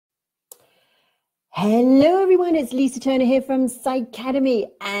Hello everyone, it's Lisa Turner here from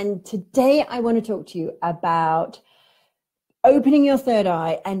Psycademy, and today I want to talk to you about opening your third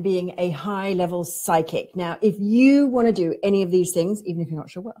eye and being a high-level psychic. Now, if you want to do any of these things, even if you're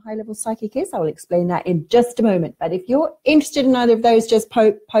not sure what high-level psychic is, I will explain that in just a moment. But if you're interested in either of those, just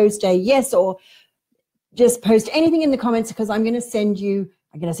post a yes or just post anything in the comments, because I'm going to send you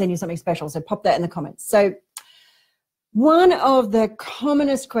something special. So pop that in the comments. So one of the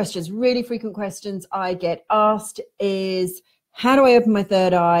commonest questions, really frequent questions I get asked is, how do I open my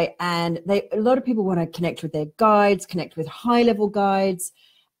third eye? And a lot of people want to connect with their guides, connect with high-level guides.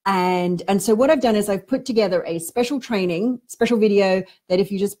 And so what I've done is I've put together a special training, special video that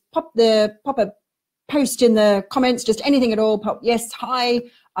if you just pop a post in the comments, just anything at all, pop yes, hi,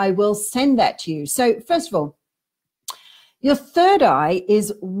 I will send that to you. So first of all, your third eye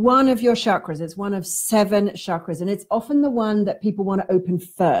is one of your chakras. It's one of 7 chakras, and it's often the one that people want to open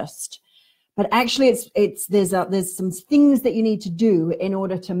first. But actually, there's some things that you need to do in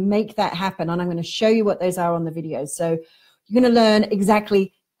order to make that happen, and I'm going to show you what those are on the video. So you're going to learn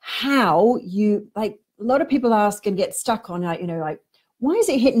exactly how you, like, a lot of people ask and get stuck on, why is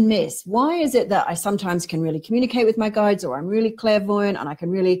it hit and miss? Why is it that I sometimes can really communicate with my guides, or I'm really clairvoyant and I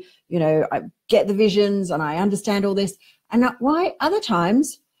can really, I get the visions and I understand all this? And why other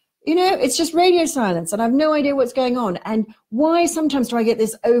times, it's just radio silence and I have no idea what's going on? And why sometimes do I get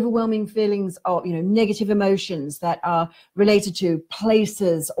this overwhelming feelings of, negative emotions that are related to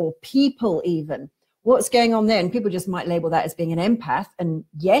places or people even? What's going on there? And people just might label that as being an empath. And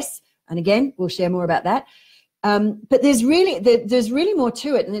yes, and again, we'll share more about that. But there's really more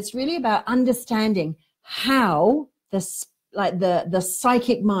to it. And it's really about understanding how the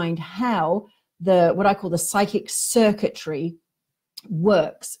psychic mind, how what I call the psychic circuitry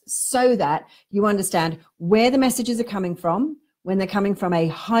works, so that you understand where the messages are coming from, when they're coming from a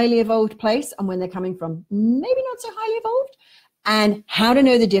highly evolved place and when they're coming from maybe not so highly evolved, and how to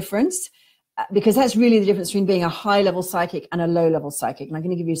know the difference, because that's really the difference between being a high-level psychic and a low-level psychic. And I'm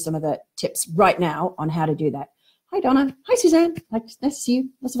going to give you some of the tips right now on how to do that. Hi, Donna. Hi, Suzanne. Nice to see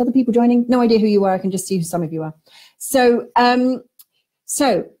you. Lots of other people joining. No idea who you are. I can just see who some of you are. So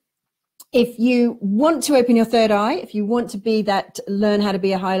if you want to open your third eye, if you want to learn how to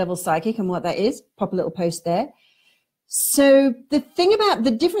be a high-level psychic and what that is, pop a little post there. So the thing about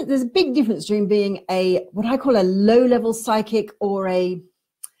there's a big difference between being what I call a low-level psychic, or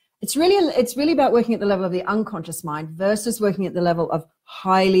it's really about working at the level of the unconscious mind versus working at the level of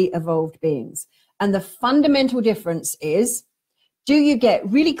highly evolved beings. And the fundamental difference is, do you get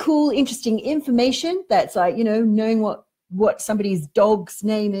really cool, interesting information that's like, knowing what somebody's dog's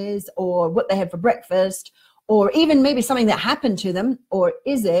name is, or what they had for breakfast, or even maybe something that happened to them? Or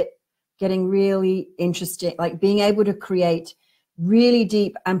is it getting really interesting, like being able to create really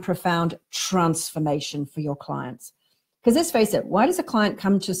deep and profound transformation for your clients? Because let's face it, why does a client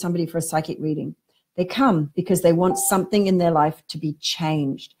come to somebody for a psychic reading? They come because they want something in their life to be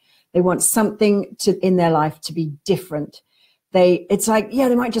changed. They want something in their life to be different. It's like,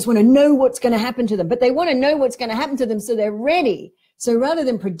 they might just want to know what's going to happen to them, but they want to know what's going to happen to them so they're ready. So rather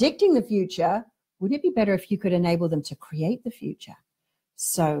than predicting the future, wouldn't it be better if you could enable them to create the future?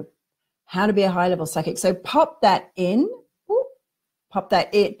 So how to be a high-level psychic. So pop that in. Pop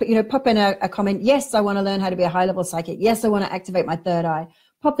in a comment. Yes, I want to learn how to be a high-level psychic. Yes, I want to activate my third eye.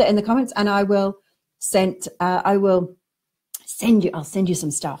 Pop that in the comments, and I'll send you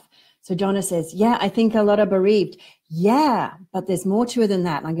some stuff. So Donna says, yeah, I think a lot are bereaved. Yeah, but there's more to it than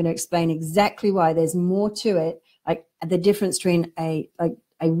that. And I'm going to explain exactly why there's more to it. Like the difference between a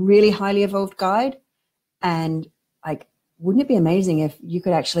really highly evolved guide and, wouldn't it be amazing if you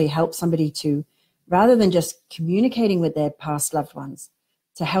could actually help somebody to, rather than just communicating with their past loved ones,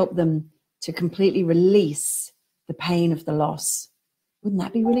 to help them to completely release the pain of the loss? Wouldn't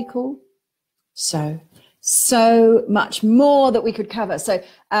that be really cool? So much more that we could cover. So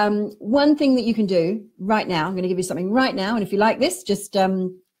one thing that you can do right now, I'm going to give you something right now. And if you like this, just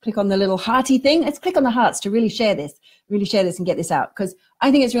click on the little hearty thing. Let's click on the hearts to really share this and get this out. Because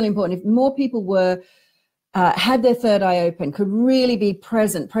I think it's really important. If more people had their third eye open, could really be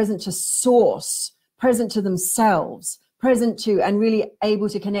present to source, present to themselves, and really able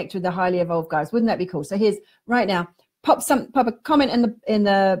to connect with the highly evolved guys. Wouldn't that be cool? So here's right now, pop a comment in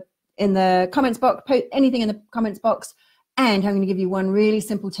the comments box, post anything in the comments box, and I'm going to give you one really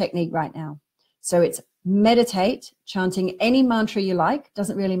simple technique right now. So it's meditate, chanting any mantra you like,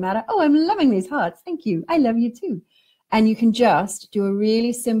 doesn't really matter. Oh, I'm loving these hearts. Thank you. I love you too. And you can just do a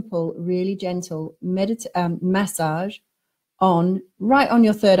really simple, really gentle massage right on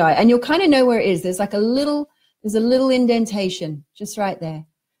your third eye, and you'll kind of know where it is. There's a little indentation just right there.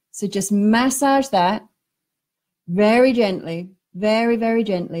 So just massage that very gently, very, very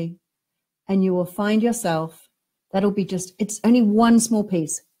gently, and you will find yourself, that'll be just, it's only one small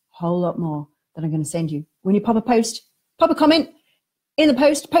piece, whole lot more that I'm going to send you. When you pop a post, pop a comment in the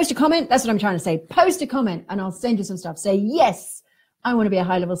post a comment. That's what I'm trying to say. Post a comment and I'll send you some stuff. Say, yes, I want to be a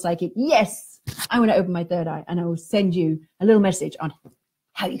high-level psychic. Yes, I want to open my third eye. And I will send you a little message on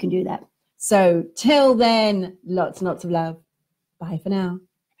how you can do that. So till then, lots and lots of love. Bye for now.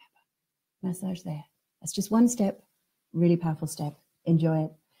 Remember, massage there. That's just one step, really powerful step. Enjoy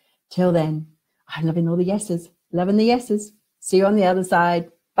it. Till then, I'm loving all the yeses. Loving the yeses. See you on the other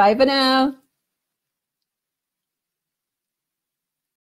side. Bye for now.